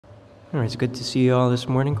All right, it's good to see you all this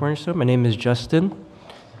morning, Cornerstone. My name is Justin.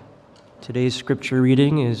 Today's scripture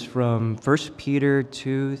reading is from 1 Peter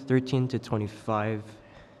 2:13 to 25.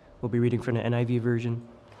 We'll be reading from the NIV version.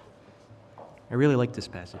 I really like this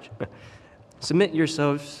passage. Submit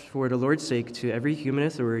yourselves for the Lord's sake to every human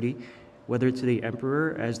authority, whether to the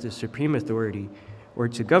emperor as the supreme authority, or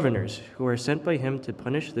to governors who are sent by him to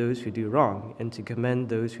punish those who do wrong and to commend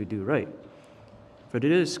those who do right. For it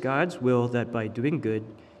is God's will that by doing good,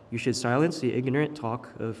 you should silence the ignorant talk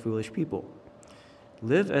of foolish people.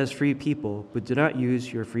 Live as free people, but do not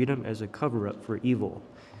use your freedom as a cover-up for evil.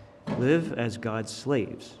 Live as God's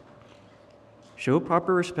slaves. Show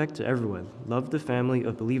proper respect to everyone. Love the family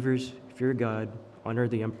of believers. Fear God. Honor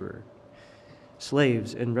the emperor.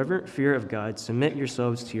 Slaves, in reverent fear of God, submit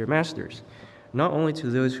yourselves to your masters, not only to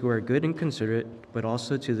those who are good and considerate, but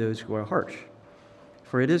also to those who are harsh.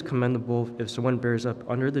 For it is commendable if someone bears up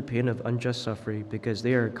under the pain of unjust suffering because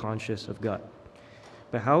they are conscious of God.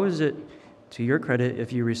 But how is it to your credit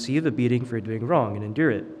if you receive a beating for doing wrong and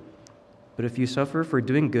endure it? But if you suffer for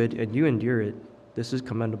doing good and you endure it, this is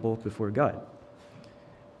commendable before God.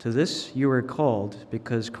 To this you are called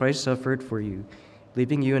because Christ suffered for you,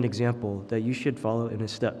 leaving you an example that you should follow in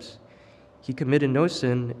his steps. He committed no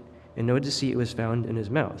sin, and no deceit was found in his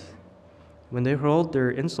mouth. When they hurled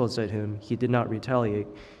their insults at him, he did not retaliate.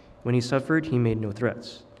 When he suffered, he made no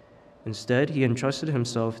threats. Instead, he entrusted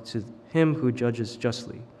himself to him who judges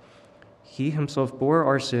justly. He himself bore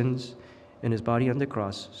our sins in his body on the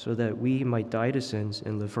cross, so that we might die to sins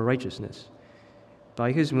and live for righteousness.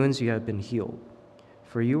 By his wounds you have been healed.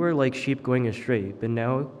 For you were like sheep going astray, but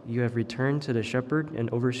now you have returned to the shepherd and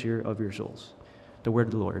overseer of your souls. The word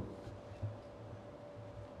of the Lord.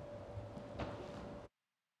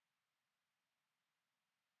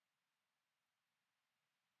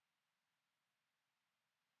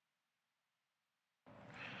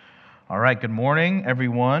 All right, good morning,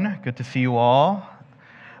 everyone. Good to see you all.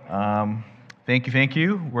 Thank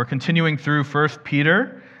you. We're continuing through 1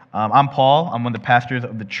 Peter. I'm Paul. I'm one of the pastors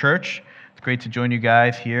of the church. It's great to join you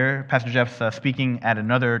guys here. Pastor Jeff's speaking at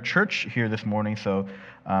another church here this morning, so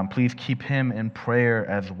please keep him in prayer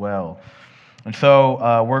as well. And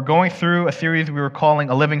so we're going through a series we were calling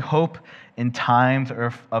A Living Hope in Times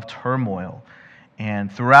of Turmoil.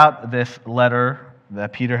 And throughout this letter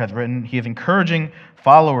that Peter has written, he is encouraging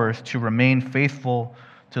followers to remain faithful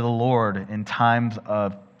to the Lord in times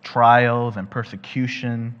of trials and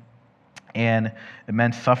persecution and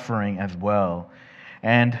immense suffering as well.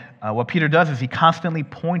 And what Peter does is he constantly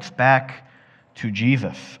points back to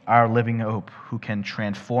Jesus, our living hope, who can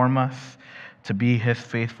transform us to be his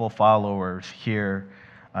faithful followers here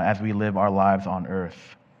as we live our lives on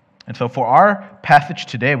earth. And so for our passage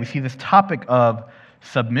today, we see this topic of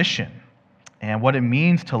submission and what it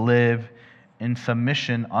means to live in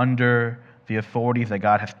submission under the authorities that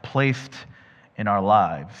God has placed in our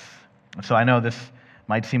lives. And so I know this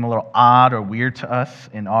might seem a little odd or weird to us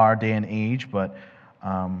in our day and age, but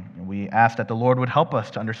we ask that the Lord would help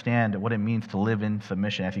us to understand what it means to live in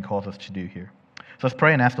submission as he calls us to do here. So let's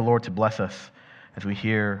pray and ask the Lord to bless us as we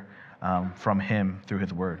hear from him through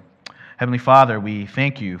his word. Heavenly Father, we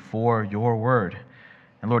thank you for your word.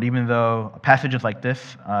 And Lord, even though passages like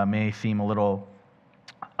this may seem a little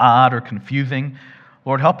odd or confusing,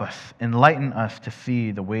 Lord, help us, enlighten us to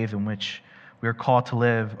see the ways in which we are called to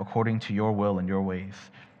live according to your will and your ways,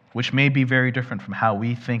 which may be very different from how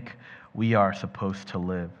we think we are supposed to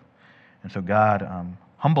live. And so God,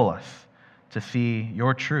 humble us to see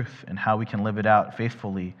your truth and how we can live it out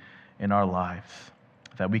faithfully in our lives,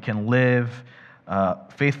 that we can live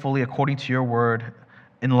faithfully according to your word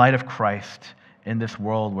in light of Christ in this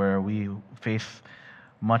world where we face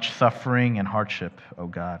much suffering and hardship, oh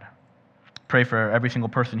God. Pray for every single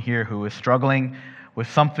person here who is struggling with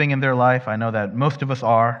something in their life. I know that most of us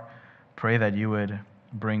are. Pray that you would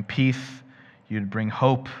bring peace, you'd bring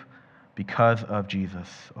hope because of Jesus,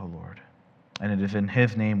 oh Lord. And it is in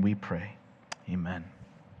his name we pray. Amen.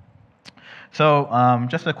 So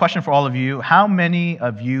just a question for all of you. How many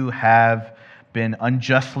of you have been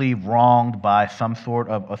unjustly wronged by some sort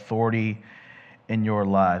of authority in your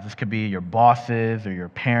lives? This could be your bosses or your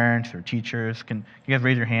parents or teachers. Can you guys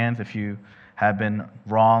raise your hands if you have been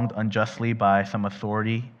wronged unjustly by some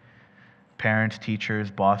authority? Parents,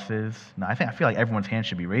 teachers, bosses. No, I feel like everyone's hand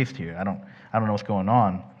should be raised here. I don't know what's going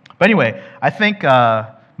on. But anyway, I think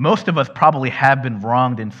most of us probably have been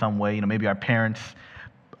wronged in some way. Maybe our parents,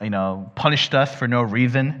 punished us for no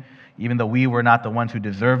reason, even though we were not the ones who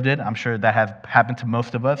deserved it. I'm sure that has happened to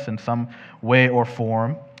most of us in some way or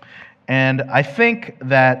form. And I think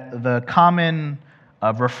that the common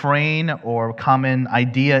refrain or common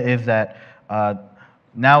idea is that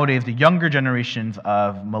nowadays the younger generations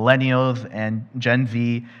of millennials and Gen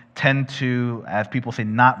Z tend to, as people say,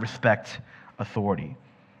 not respect authority.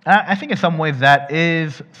 And I think in some ways that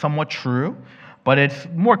is somewhat true, but it's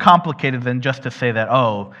more complicated than just to say that,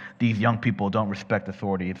 oh, these young people don't respect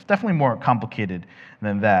authority. It's definitely more complicated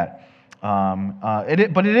than that.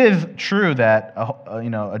 But it is true that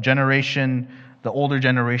a generation, the older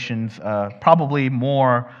generations, probably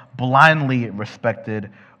more blindly respected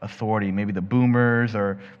authority. Maybe the boomers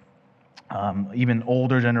or even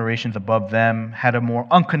older generations above them had a more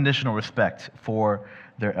unconditional respect for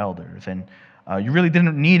their elders. And you really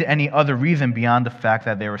didn't need any other reason beyond the fact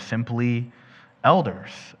that they were simply elders,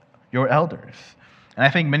 your elders. And I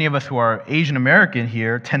think many of us who are Asian American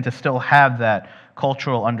here tend to still have that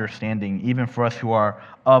cultural understanding, even for us who are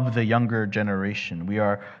of the younger generation. We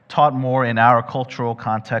are taught more in our cultural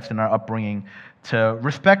context and our upbringing to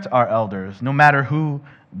respect our elders, no matter who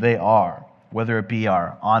they are, whether it be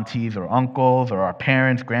our aunties or uncles or our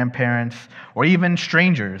parents, grandparents, or even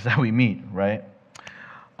strangers that we meet, right?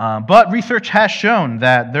 But research has shown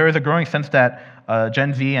that there is a growing sense that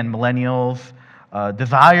Gen Z and millennials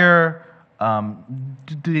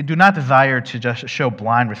do not desire to just show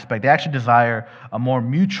blind respect. They actually desire a more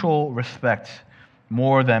mutual respect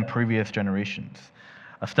more than previous generations.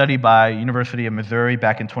 A study by University of Missouri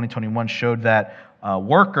back in 2021 showed that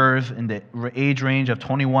workers in the age range of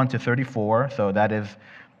 21 to 34, so that is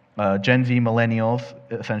Gen Z millennials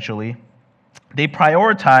essentially, they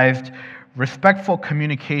prioritized respectful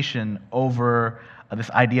communication over this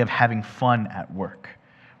idea of having fun at work.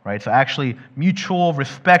 Right? So actually, mutual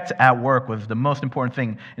respect at work was the most important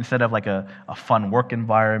thing instead of like a fun work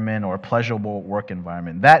environment or a pleasurable work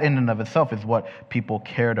environment. That in and of itself is what people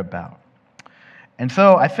cared about. And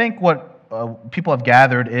so I think what people have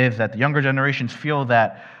gathered is that the younger generations feel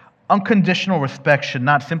that unconditional respect should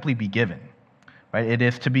not simply be given. Right? It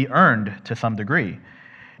is to be earned to some degree.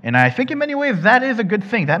 And I think in many ways that is a good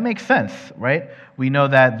thing. That makes sense, right? We know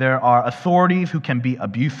that there are authorities who can be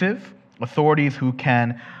abusive, authorities who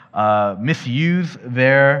can misuse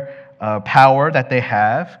their power that they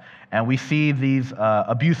have. And we see these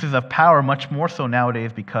abuses of power much more so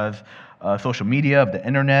nowadays because social media, of the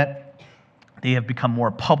internet, they have become more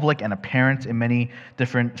public and apparent in many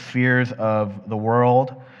different spheres of the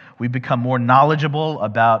world. We've become more knowledgeable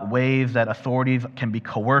about ways that authorities can be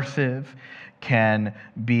coercive, can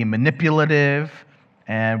be manipulative,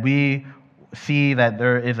 and we see that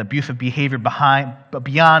there is abusive behavior but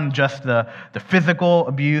beyond just the physical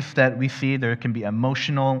abuse that we see. There can be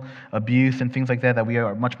emotional abuse and things like that we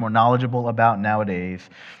are much more knowledgeable about nowadays.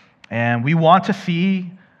 And we want to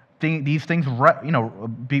see these things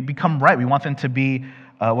become right. We want them to be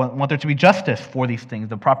want there to be justice for these things,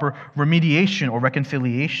 the proper remediation or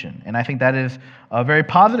reconciliation. And I think that is a very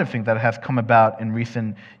positive thing that has come about in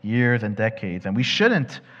recent years and decades. And we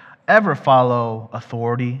shouldn't ever follow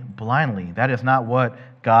authority blindly. That is not what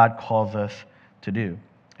God calls us to do.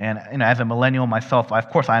 And as a millennial myself, of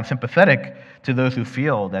course, I am sympathetic to those who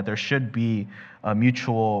feel that there should be a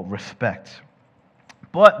mutual respect.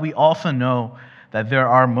 But we also know that there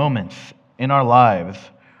are moments in our lives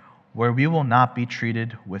where we will not be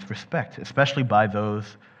treated with respect, especially by those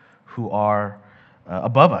who are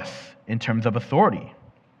above us in terms of authority.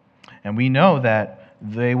 And we know that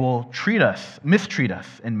they will mistreat us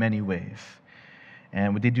in many ways.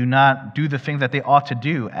 And they do not do the things that they ought to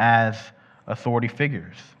do as authority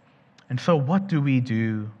figures. And so what do we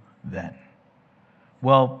do then?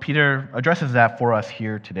 Well, Peter addresses that for us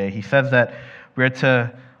here today. He says that we're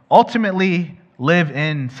to ultimately live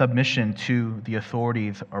in submission to the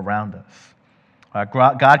authorities around us.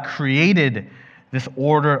 God created this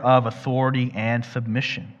order of authority and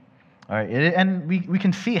submission. All right, and we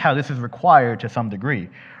can see how this is required to some degree.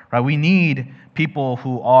 Right? We need people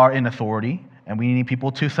who are in authority, and we need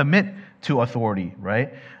people to submit to authority.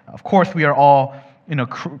 Right? Of course, we are all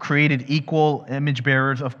created equal image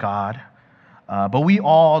bearers of God, but we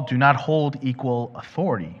all do not hold equal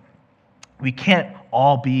authority. We can't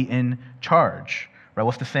all be in charge, right?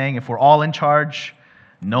 What's the saying? If we're all in charge,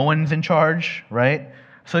 no one's in charge, right?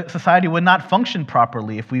 So society would not function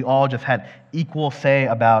properly if we all just had equal say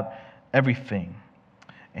about everything.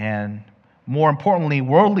 And more importantly,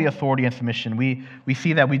 worldly authority and submission, we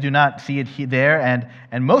see that we do not see it there,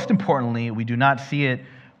 and most importantly, we do not see it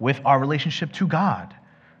with our relationship to God,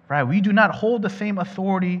 right? We do not hold the same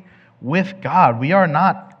authority with God. We are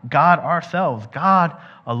not God ourselves. God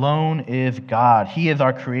alone is God. He is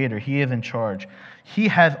our creator. He is in charge. He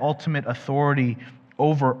has ultimate authority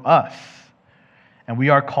over us, and we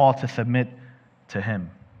are called to submit to him.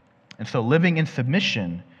 And so living in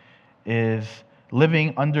submission is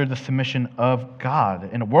living under the submission of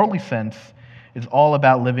God. In a worldly sense, it's all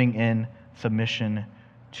about living in submission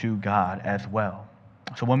to God as well.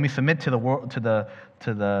 So when we submit to the world, to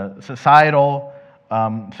the societal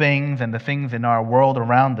things and the things in our world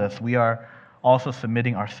around us, we are also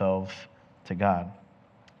submitting ourselves to God.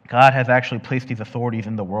 God has actually placed these authorities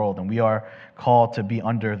in the world, and we are called to be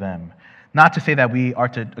under them. Not to say that we are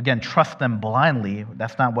to, again, trust them blindly.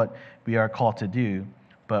 That's not what we are called to do.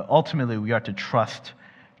 But ultimately, we are to trust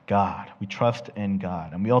God. We trust in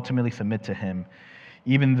God, and we ultimately submit to Him,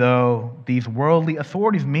 even though these worldly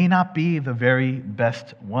authorities may not be the very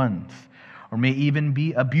best ones, or may even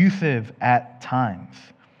be abusive at times.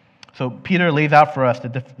 So Peter lays out for us the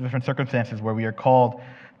different circumstances where we are called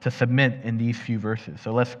to submit in these few verses.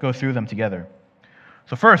 So let's go through them together.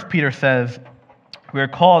 So first, Peter says, we are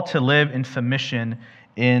called to live in submission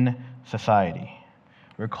in society.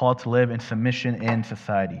 We're called to live in submission in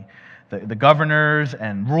society. The governors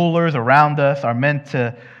and rulers around us are meant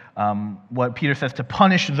to, what Peter says, to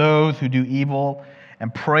punish those who do evil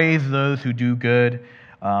and praise those who do good,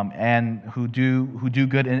 and who do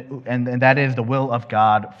good, and that is the will of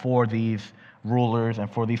God for these rulers and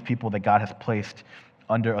for these people that God has placed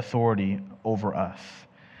under authority over us.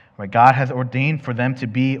 Right? God has ordained for them to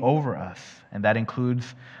be over us, and that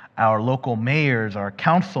includes our local mayors, our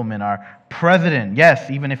councilmen, our president.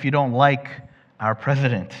 Yes, even if you don't like our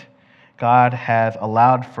president, God has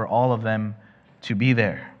allowed for all of them to be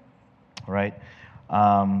there. Right?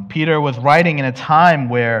 Peter was writing in a time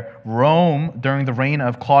where Rome, during the reign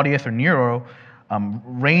of Claudius or Nero,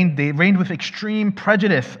 reigned with extreme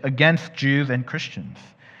prejudice against Jews and Christians.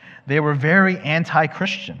 They were very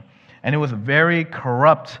anti-Christian, and it was a very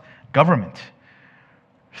corrupt government.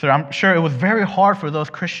 So I'm sure it was very hard for those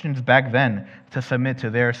Christians back then to submit to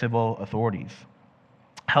their civil authorities.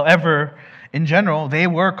 However, in general, they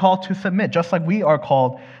were called to submit, just like we are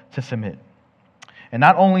called to submit. And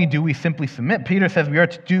not only do we simply submit, Peter says we are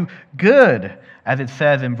to do good, as it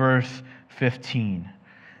says in verse 15.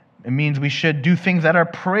 It means we should do things that are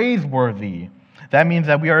praiseworthy. That means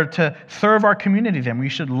that we are to serve our communities, and we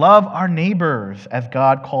should love our neighbors as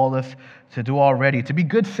God called us to do already, to be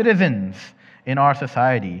good citizens in our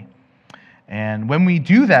society. And when we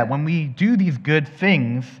do that, when we do these good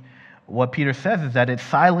things, what Peter says is that it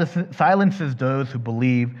silences those who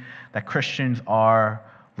believe that Christians are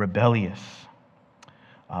rebellious.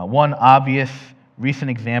 One obvious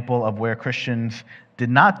recent example of where Christians did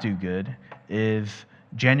not do good is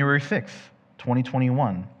January 6th,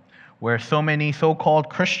 2021, where so many so-called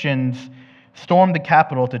Christians stormed the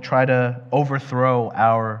Capitol to try to overthrow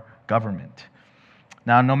our government.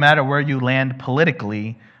 Now, no matter where you land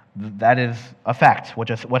politically, that is a fact,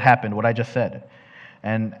 what happened, what I just said.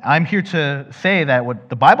 And I'm here to say that what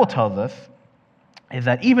the Bible tells us is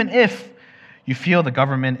that even if you feel the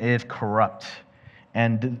government is corrupt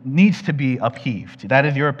and needs to be upheaved, that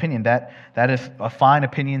is your opinion, that is a fine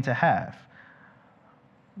opinion to have.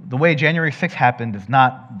 The way January 6th happened is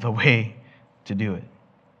not the way to do it.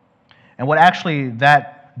 And what actually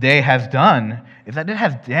that day has done is that it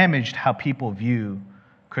has damaged how people view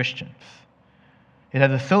Christians. It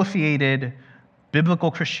has associated biblical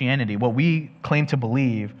Christianity, what we claim to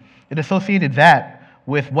believe, it associated that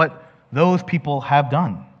with what those people have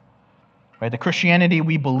done. Right? The Christianity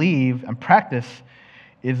we believe and practice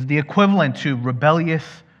is the equivalent to rebellious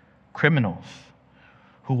criminals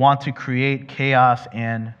who want to create chaos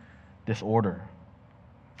and disorder.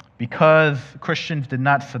 Because Christians did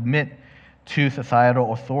not submit to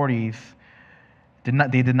societal authorities,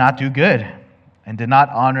 they did not do good and did not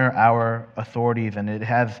honor our authorities, and it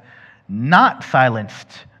has not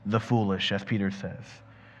silenced the foolish, as Peter says.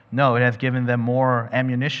 No, it has given them more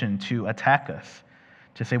ammunition to attack us,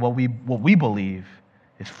 to say what we believe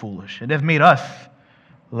is foolish. It has made us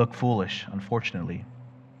look foolish, unfortunately.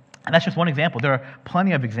 And that's just one example. There are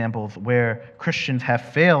plenty of examples where Christians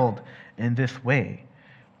have failed in this way.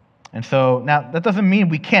 And so, now, that doesn't mean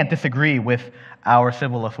we can't disagree with our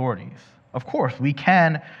civil authorities. Of course, we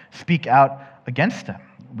can speak out against them.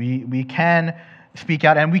 We can speak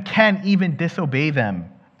out, and we can even disobey them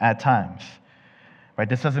at times. Right?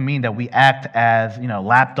 This doesn't mean that we act as,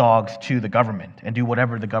 lapdogs to the government and do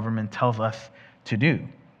whatever the government tells us to do.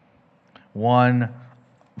 One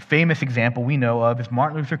famous example we know of is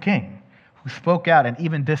Martin Luther King, who spoke out and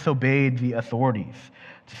even disobeyed the authorities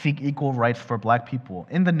to seek equal rights for black people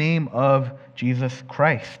in the name of Jesus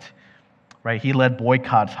Christ. Right? He led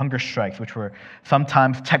boycotts, hunger strikes, which were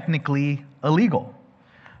sometimes technically illegal.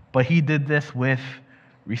 But he did this with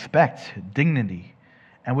respect, dignity,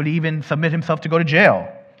 and would even submit himself to go to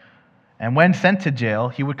jail. And when sent to jail,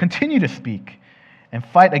 he would continue to speak and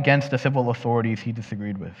fight against the civil authorities he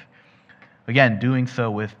disagreed with. Again, doing so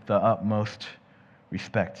with the utmost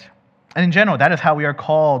respect. And in general, that is how we are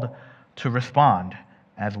called to respond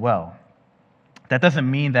as well. That doesn't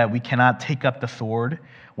mean that we cannot take up the sword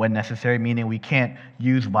when necessary, meaning we can't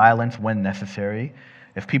use violence when necessary.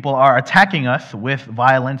 If people are attacking us with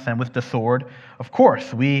violence and with the sword, of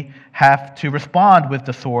course, we have to respond with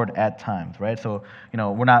the sword at times, right? So,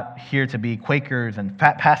 we're not here to be Quakers and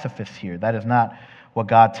pacifists here. That is not what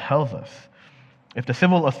God tells us. If the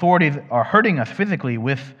civil authorities are hurting us physically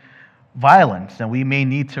with violence, then we may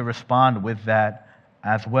need to respond with that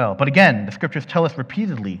as well. But again, the scriptures tell us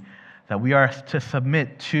repeatedly that we are to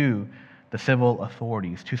submit to the civil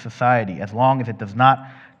authorities, to society, as long as it does not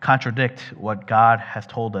contradict what God has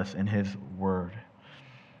told us in His Word.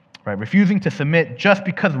 Right? Refusing to submit just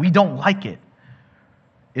because we don't like it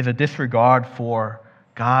is a disregard for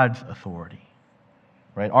God's authority.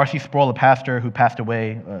 Right? R.C. Sproul, a pastor who passed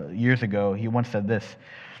away years ago, he once said this: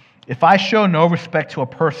 "If I show no respect to a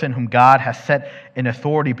person whom God has set in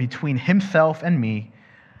authority between Himself and me,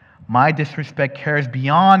 my disrespect carries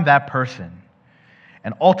beyond that person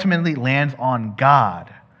and ultimately lands on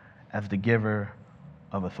God as the giver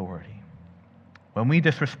of authority." When we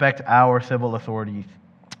disrespect our civil authorities,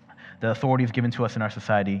 the authorities given to us in our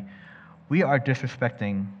society, we are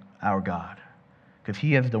disrespecting our God, because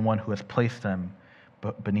He is the one who has placed them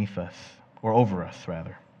beneath us, or over us,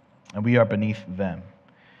 rather, and we are beneath them.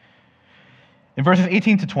 In verses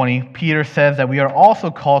 18 to 20, Peter says that we are also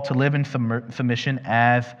called to live in submission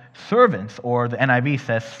as servants, or the NIV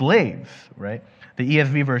says slaves, right? The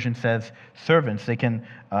ESV version says servants. They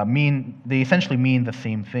essentially mean the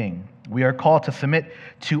same thing. We are called to submit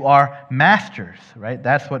to our masters, right?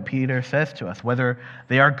 That's what Peter says to us, whether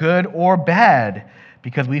they are good or bad,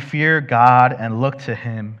 because we fear God and look to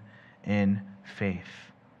Him in faith,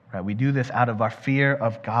 right? We do this out of our fear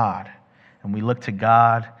of God, and we look to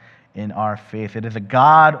God in our faith. It is a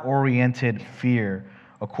God-oriented fear,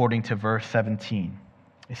 according to verse 17.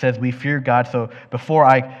 It says we fear God. So before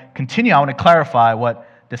I continue, I want to clarify what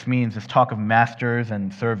this means, this talk of masters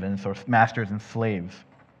and servants, or masters and slaves.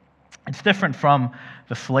 It's different from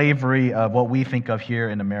the slavery of what we think of here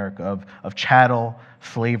in America, of chattel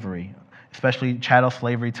slavery, especially chattel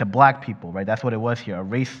slavery to black people, right? That's what it was here, a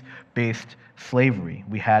race-based slavery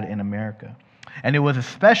we had in America. And it was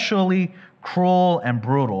especially cruel and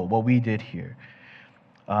brutal, what we did here.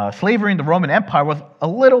 Slavery in the Roman Empire was a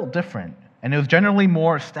little different, and it was generally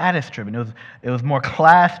more status-driven. It was more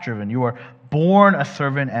class-driven. You were born a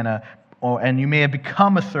servant, and you may have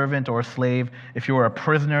become a servant or a slave if you were a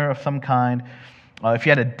prisoner of some kind. If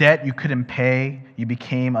you had a debt you couldn't pay, you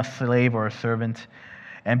became a slave or a servant.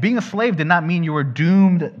 And being a slave did not mean you were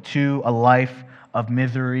doomed to a life of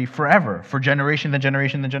misery forever, for generations and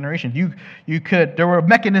generations and generations. There were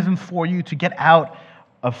mechanisms for you to get out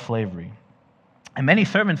of slavery. And many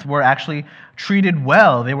servants were actually treated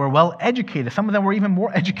well. They were well educated. Some of them were even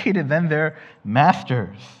more educated than their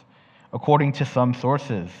masters, according to some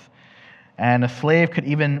sources. And a slave could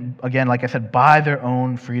even, again, like I said, buy their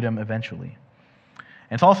own freedom eventually.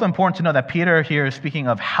 And it's also important to know that Peter here is speaking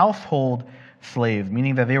of household slaves,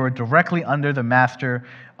 meaning that they were directly under the master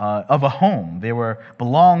of a home. They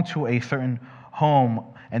belonged to a certain home,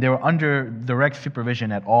 and they were under direct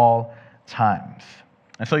supervision at all times.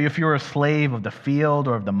 And so if you were a slave of the field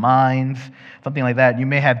or of the mines, something like that, you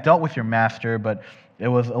may have dealt with your master, but it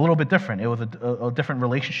was a little bit different. It was a different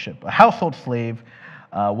relationship. A household slave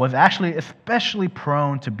was actually especially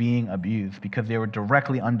prone to being abused because they were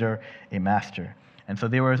directly under a master. And so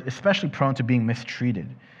they were especially prone to being mistreated,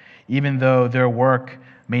 even though their work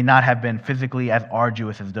may not have been physically as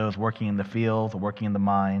arduous as those working in the fields or working in the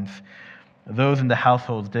mines. Those in the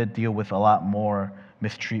households did deal with a lot more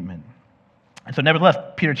mistreatment. And so nevertheless,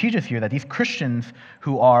 Peter teaches here that these Christians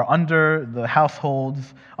who are under the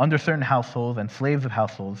households, under certain households and slaves of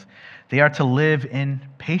households, they are to live in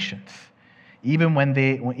patience, even when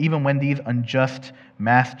these unjust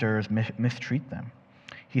masters mistreat them.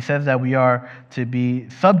 He says that we are to be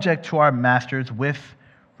subject to our masters with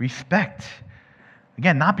respect.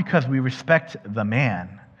 Again, not because we respect the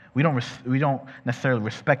man. We don't necessarily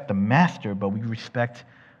respect the master, but we respect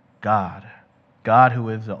God. God, who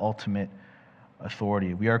is the ultimate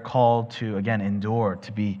authority. We are called to, again, endure,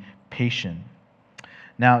 to be patient.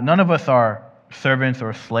 Now, none of us are servants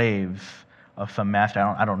or slaves of some master.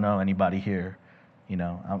 I don't know anybody here,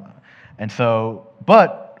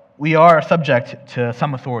 but we are subject to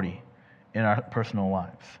some authority in our personal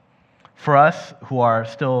lives. For us, who are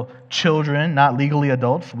still children, not legally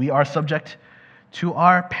adults, we are subject to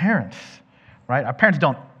our parents, right? Our parents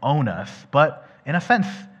don't own us, but in a sense,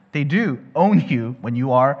 they do own you when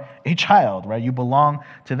you are a child, right? You belong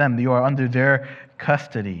to them. You are under their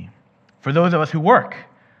custody. For those of us who work,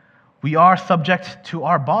 we are subject to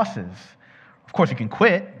our bosses. Of course, you can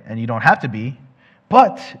quit, and you don't have to be.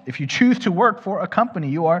 But if you choose to work for a company,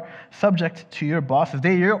 you are subject to your bosses.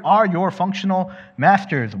 They are your functional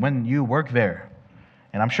masters when you work there.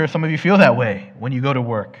 And I'm sure some of you feel that way when you go to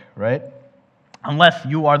work, right? Unless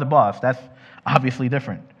you are the boss. That's obviously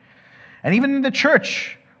different. And even in the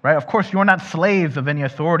church, right? Of course, you are not slaves of any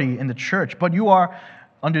authority in the church, but you are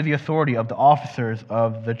under the authority of the officers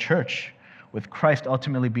of the church, with Christ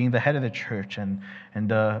ultimately being the head of the church. And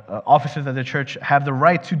the officers of the church have the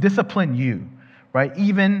right to discipline you, right?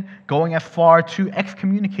 Even going as far to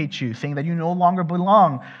excommunicate you, saying that you no longer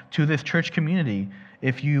belong to this church community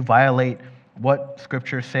if you violate what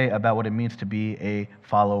scriptures say about what it means to be a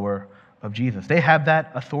follower of Jesus. They have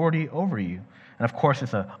that authority over you. And of course,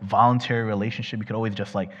 it's a voluntary relationship. You could always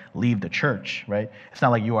just leave the church, right? It's not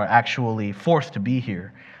like you are actually forced to be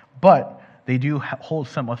here. But they do hold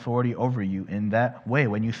some authority over you in that way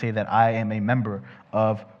when you say that I am a member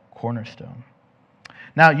of Cornerstone.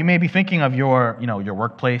 Now, you may be thinking of your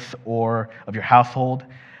workplace or of your household,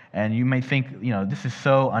 and you may think, this is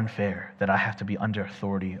so unfair that I have to be under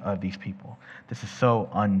authority of these people. This is so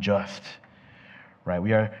unjust, right?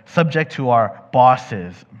 We are subject to our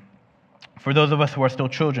bosses. For those of us who are still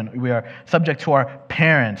children, we are subject to our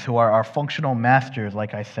parents, who are our functional masters,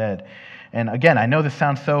 like I said. And again, I know this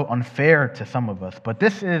sounds so unfair to some of us, but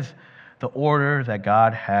this is the order that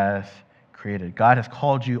God has created. God has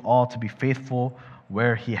called you all to be faithful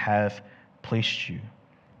where He has placed you.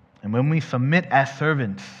 And when we submit as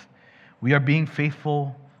servants, we are being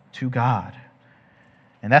faithful to God.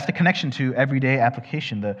 And that's the connection to everyday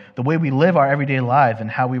application, the way we live our everyday lives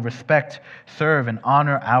and how we respect, serve, and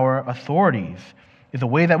honor our authorities is a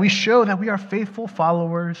way that we show that we are faithful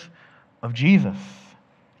followers of Jesus.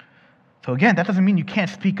 So again, that doesn't mean you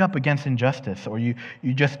can't speak up against injustice or you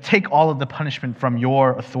just take all of the punishment from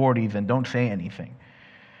your authorities and don't say anything.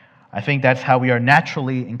 I think that's how we are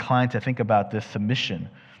naturally inclined to think about this submission.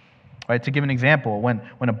 Right? To give an example, when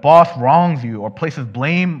a boss wrongs you or places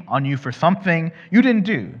blame on you for something you didn't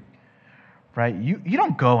do, right? You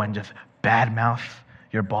don't go and just badmouth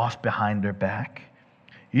your boss behind their back.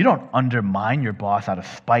 You don't undermine your boss out of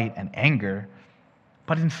spite and anger,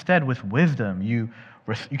 but instead with wisdom, you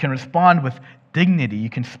can respond with dignity. You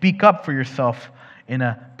can speak up for yourself in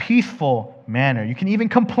a peaceful manner. You can even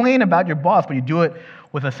complain about your boss, but you do it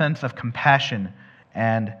with a sense of compassion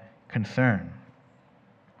and concern.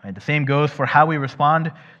 Right? The same goes for how we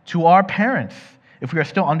respond to our parents. If we are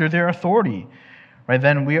still under their authority, right,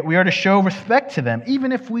 then we are to show respect to them,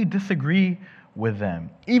 even if we disagree with them,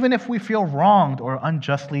 even if we feel wronged or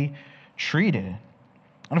unjustly treated.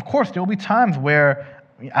 And of course, there will be times where,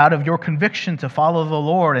 out of your conviction to follow the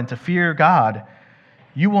Lord and to fear God,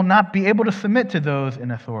 you will not be able to submit to those in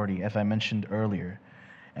authority, as I mentioned earlier.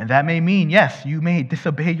 And that may mean, yes, you may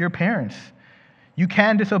disobey your parents. You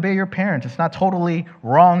can disobey your parents. It's not totally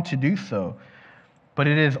wrong to do so. But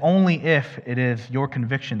it is only if it is your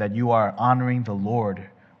conviction that you are honoring the Lord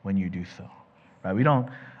when you do so. Right? We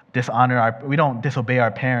don't disobey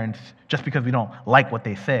our parents just because we don't like what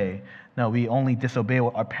they say. No, we only disobey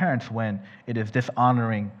our parents when it is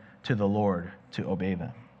dishonoring to the Lord to obey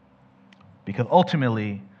them. Because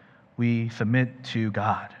ultimately, we submit to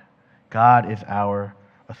God. God is our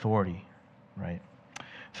authority, right?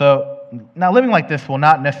 So now living like this will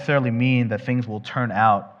not necessarily mean that things will turn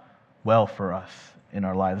out well for us in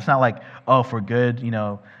our lives. It's not like, for good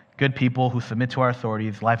people who submit to our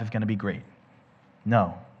authorities, life is going to be great.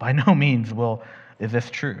 No, by no means is this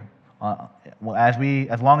true. As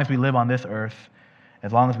long as we live on this earth,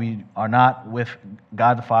 as long as we are not with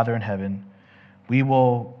God the Father in heaven, we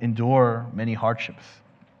will endure many hardships.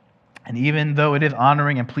 And even though it is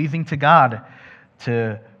honoring and pleasing to God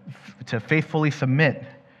to faithfully submit,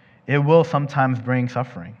 it will sometimes bring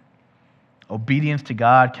suffering. Obedience to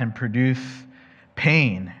God can produce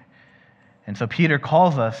pain. And so Peter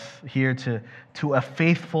calls us here to a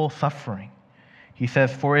faithful suffering. He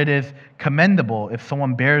says, "For it is commendable if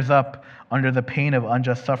someone bears up under the pain of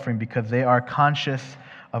unjust suffering because they are conscious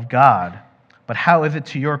of God. But how is it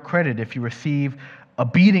to your credit if you receive a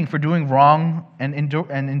beating for doing wrong and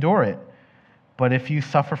endure it? But if you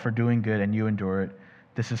suffer for doing good and you endure it,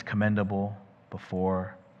 this is commendable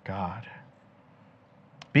before God."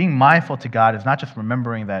 Being mindful to God is not just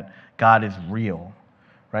remembering that God is real,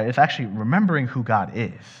 right? It's actually remembering who God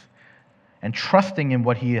is and trusting in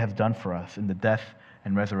what He has done for us in the death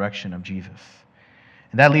and resurrection of Jesus.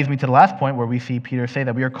 And that leads me to the last point where we see Peter say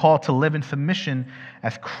that we are called to live in submission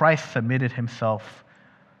as Christ submitted Himself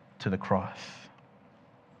to the cross.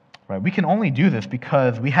 Right? We can only do this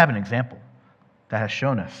because we have an example that has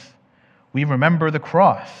shown us. We remember the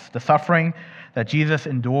cross, the suffering that Jesus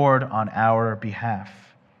endured on our behalf.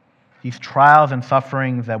 These trials and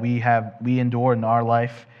sufferings that we endure in our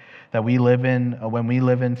life, that we live in, when we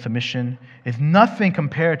live in submission, is nothing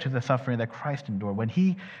compared to the suffering that Christ endured when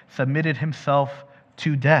he submitted himself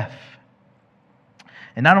to death.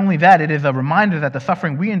 And not only that, it is a reminder that the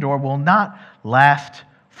suffering we endure will not last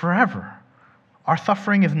forever. Our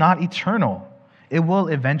suffering is not eternal. It will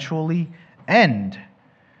eventually end.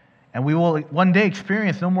 And we will one day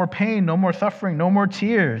experience no more pain, no more suffering, no more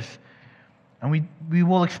tears. And we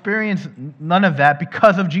will experience none of that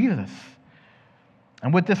because of Jesus.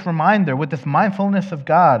 And with this reminder, with this mindfulness of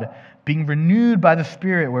God, being renewed by the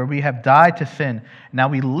Spirit, where we have died to sin, now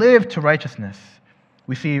we live to righteousness.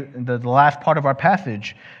 We see in the last part of our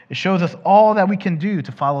passage, it shows us all that we can do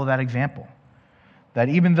to follow that example. That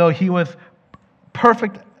even though he was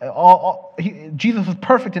perfect, Jesus was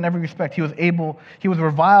perfect in every respect. He was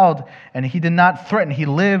reviled, and he did not threaten. He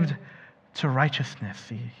lived to righteousness.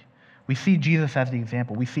 We see Jesus as the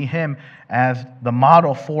example. We see him as the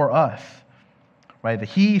model for us, right? That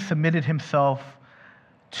he submitted himself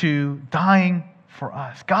to dying for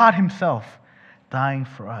us. God himself dying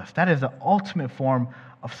for us. That is the ultimate form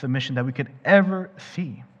of submission that we could ever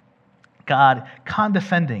see. God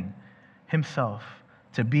condescending himself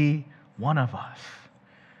to be one of us,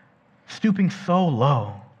 stooping so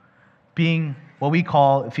low, being what we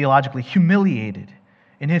call theologically humiliated,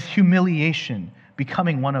 in his humiliation,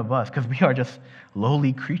 becoming one of us, because we are just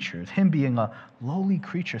lowly creatures. Him being a lowly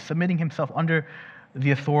creature, submitting himself under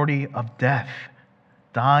the authority of death,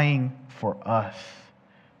 dying for us,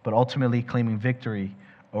 but ultimately claiming victory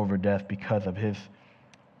over death because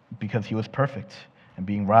he was perfect and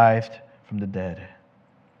being raised from the dead.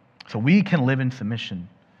 So we can live in submission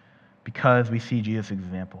because we see Jesus'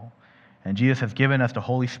 example. And Jesus has given us the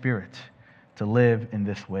Holy Spirit to live in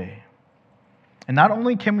this way. And not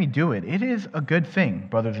only can we do it, it is a good thing,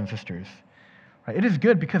 brothers and sisters. Right? It is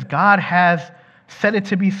good because God has said it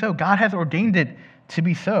to be so. God has ordained it to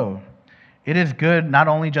be so. It is good not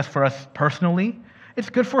only just for us personally, it's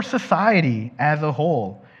good for society as a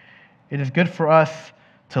whole. It is good for us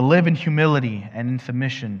to live in humility and in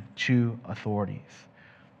submission to authorities.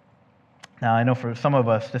 Now, I know for some of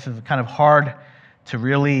us, this is kind of hard to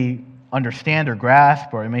really understand or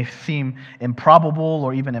grasp, or it may seem improbable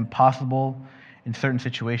or even impossible in certain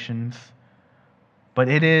situations, but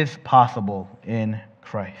it is possible in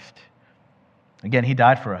Christ. Again, he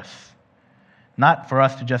died for us, not for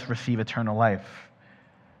us to just receive eternal life,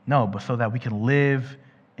 no, but so that we can live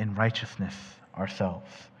in righteousness ourselves.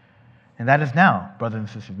 And that is now, brothers and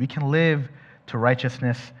sisters. We can live to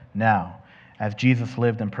righteousness now, as Jesus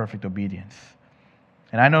lived in perfect obedience.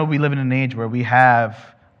 And I know we live in an age where we have,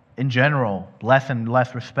 in general, less and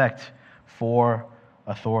less respect for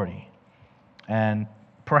authority. And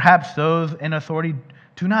perhaps those in authority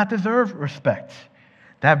do not deserve respect.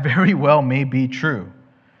 That very well may be true.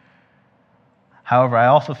 However, I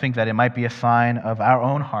also think that it might be a sign of our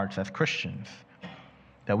own hearts as Christians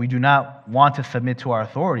that we do not want to submit to our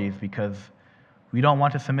authorities because we don't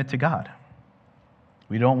want to submit to God.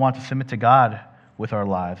 We don't want to submit to God with our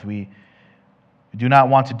lives. We do not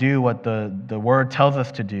want to do what the Word tells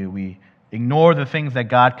us to do. We ignore the things that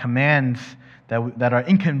God commands that are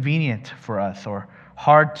inconvenient for us or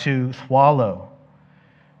hard to swallow.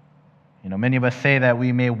 Many of us say that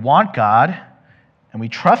we may want God and we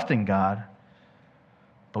trust in God,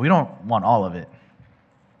 but we don't want all of it.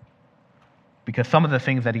 Because some of the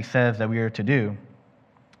things that he says that we are to do,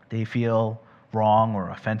 they feel wrong or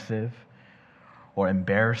offensive or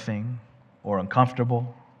embarrassing or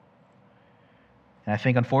uncomfortable. And I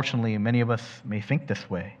think, unfortunately, many of us may think this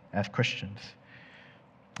way as Christians.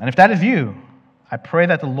 And if that is you, I pray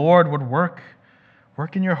that the Lord would work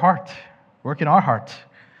in your heart, work in our heart,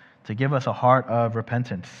 to give us a heart of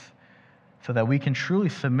repentance so that we can truly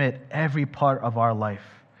submit every part of our life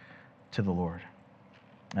to the Lord.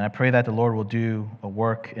 And I pray that the Lord will do a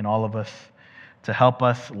work in all of us to help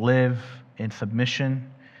us live in submission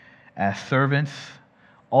as servants,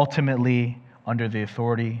 ultimately under the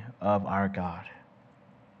authority of our God.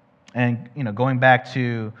 And, going back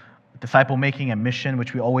to disciple making and mission,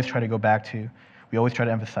 which we always try to go back to, we always try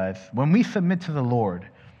to emphasize, when we submit to the Lord,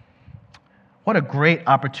 what a great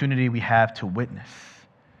opportunity we have to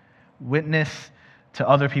witness to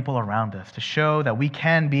other people around us, to show that we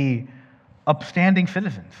can be upstanding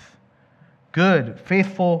citizens, good,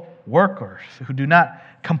 faithful workers who do not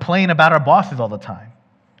complain about our bosses all the time,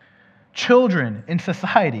 children in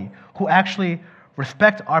society who actually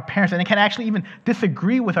respect our parents and can actually even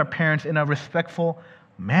disagree with our parents in a respectful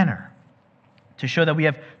manner to show that we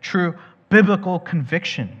have true biblical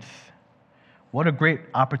convictions. What a great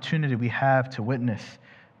opportunity we have to witness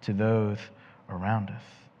to those around us.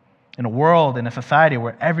 In a world, in a society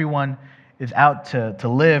where everyone is out to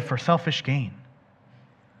live for selfish gain,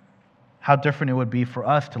 how different it would be for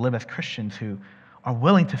us to live as Christians who are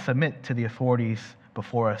willing to submit to the authorities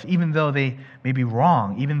before us, even though they may be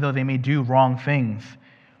wrong, even though they may do wrong things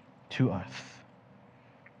to us.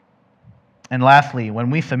 And lastly, when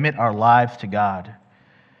we submit our lives to God,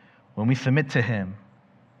 when we submit to Him,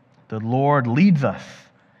 the Lord leads us.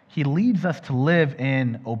 He leads us to live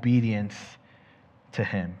in obedience to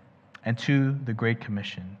Him and to the Great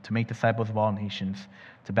Commission, to make disciples of all nations,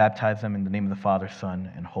 to baptize them in the name of the Father, Son,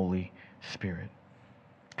 and Holy Spirit.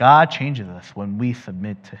 God changes us when we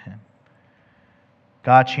submit to Him.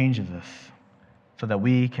 God changes us so that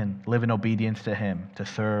we can live in obedience to Him, to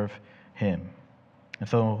serve Him. And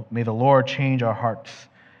so may the Lord change our hearts,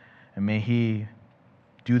 and may He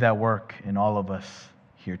do that work in all of us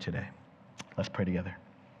here today. Let's pray together.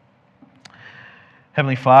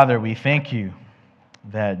 Heavenly Father, we thank You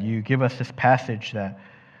that You give us this passage that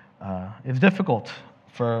is difficult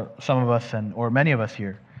for some of us or many of us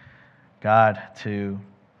here, God, to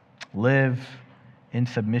live in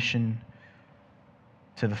submission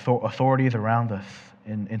to the authorities around us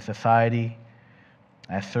in society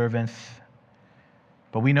as servants.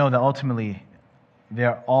 But we know that ultimately they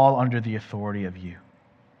are all under the authority of You.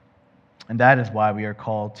 And that is why we are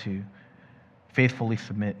called to faithfully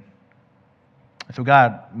submit. And so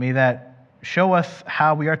God, may that show us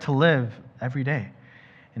how we are to live every day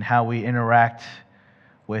and how we interact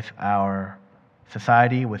with our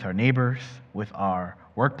society, with our neighbors, with our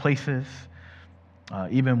workplaces,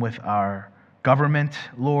 even with our government,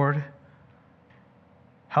 Lord.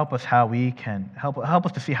 Help us help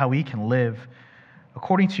us to see how we can live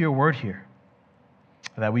according to Your word here.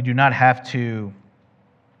 That we do not have to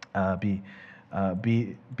be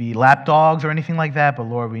lapdogs or anything like that, but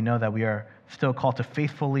Lord, we know that we are still called to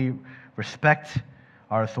faithfully respect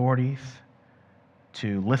our authorities,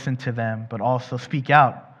 to listen to them, but also speak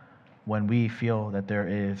out when we feel that there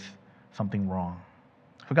is something wrong.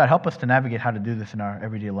 So God, help us to navigate how to do this in our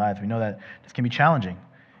everyday lives. We know that this can be challenging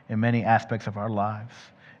in many aspects of our lives.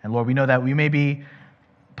 And Lord, we know that we may be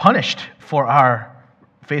punished for our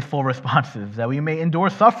faithful responses, that we may endure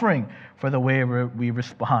suffering for the way we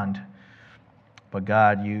respond. But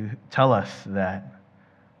God, You tell us that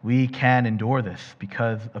we can endure this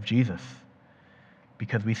because of Jesus,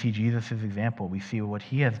 because we see Jesus' example. We see what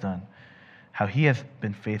He has done, how He has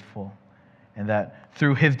been faithful, and that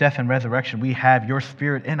through His death and resurrection, we have Your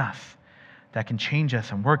Spirit in us that can change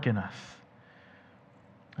us and work in us.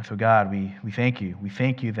 And so, God, we thank You. We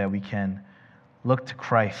thank You that we can look to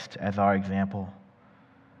Christ as our example,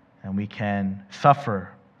 and we can suffer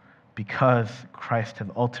because Christ has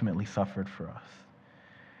ultimately suffered for us.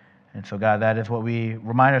 And so, God, that is what we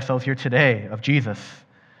remind ourselves here today of Jesus,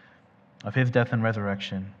 of His death and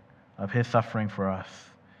resurrection, of His suffering for us.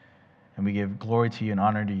 And we give glory to You and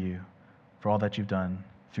honor to You for all that You've done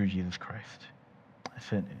through Jesus Christ. That's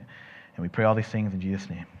it. And we pray all these things in Jesus'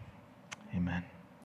 name. Amen.